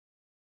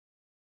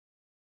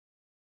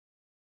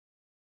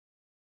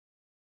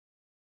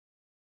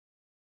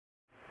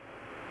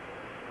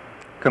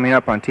Coming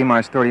up on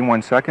T-minus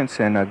 31 seconds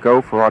and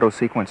go for auto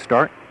sequence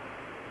start.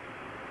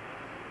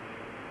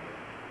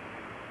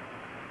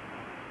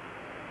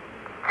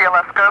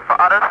 TLS go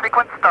for auto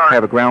sequence start.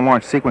 Have a ground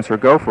launch sequencer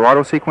go for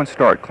auto sequence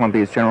start.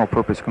 Columbia's general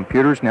purpose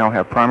computers now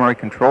have primary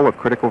control of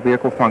critical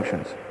vehicle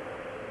functions.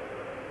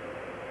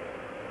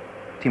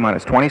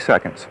 T-minus 20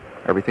 seconds.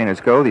 Everything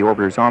is go. The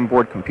orbiter's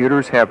onboard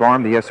computers have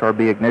armed the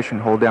SRB ignition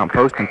hold down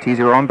post and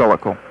T0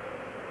 umbilical.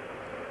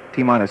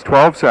 T-minus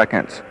 12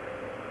 seconds.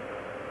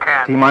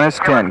 T-minus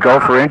 10. Go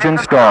for engine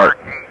start.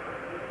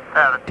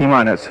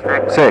 T-minus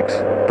 6,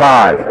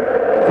 5,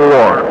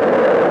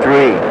 4,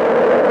 3,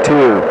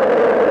 2,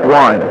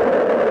 1.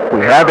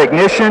 We have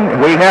ignition.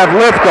 We have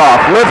liftoff.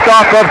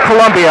 Liftoff of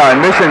Columbia in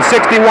mission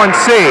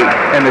 61C.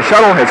 And the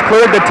shuttle has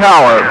cleared the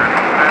tower.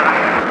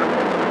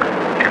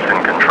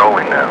 Gibson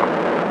controlling now.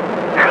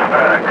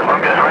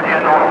 Columbia's ready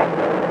and normal.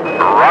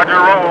 Roger,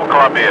 roll,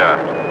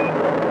 Columbia.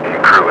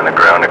 Crew in the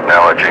ground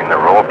acknowledging the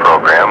roll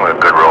program. A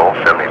good roll,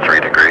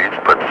 73 degrees.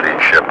 Puts the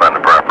ship on the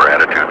proper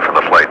attitude for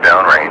the flight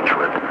downrange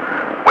with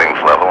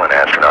wings level and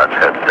astronauts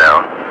heads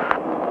down.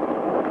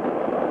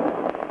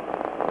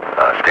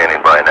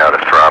 Standing by now to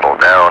throttle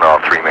down. All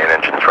three main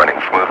engines running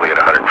smoothly at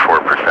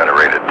 104% of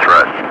rated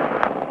thrust.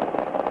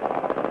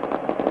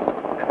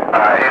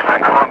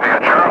 Houston, Columbia,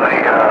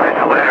 Charlie,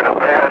 isolated a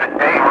bad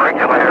A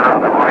regulator on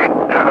the right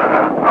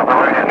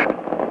engine.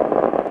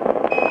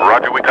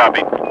 Roger, we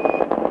copy.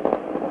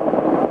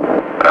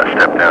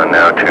 Step down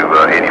now to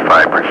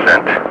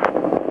 85%.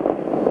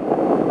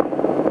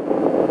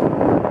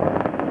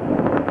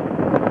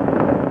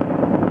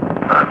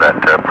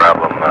 That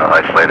problem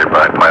isolated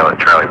by pilot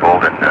Charlie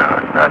Bolden,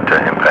 not to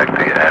impact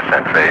the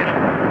ascent phase.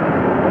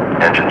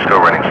 Engine still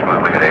running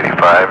smoothly at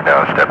 85,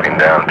 now stepping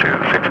down to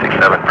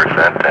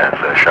 67% as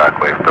the shock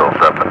wave builds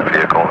up in the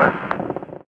vehicle and